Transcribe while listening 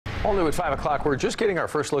All new at 5 o'clock, we're just getting our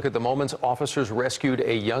first look at the moments officers rescued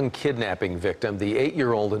a young kidnapping victim. The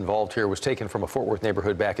 8-year-old involved here was taken from a Fort Worth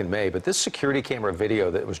neighborhood back in May, but this security camera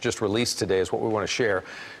video that was just released today is what we want to share.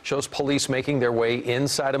 Shows police making their way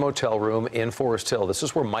inside a motel room in Forest Hill. This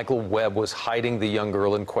is where Michael Webb was hiding the young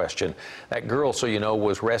girl in question. That girl, so you know,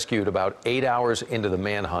 was rescued about 8 hours into the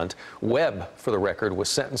manhunt. Webb, for the record, was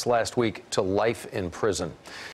sentenced last week to life in prison.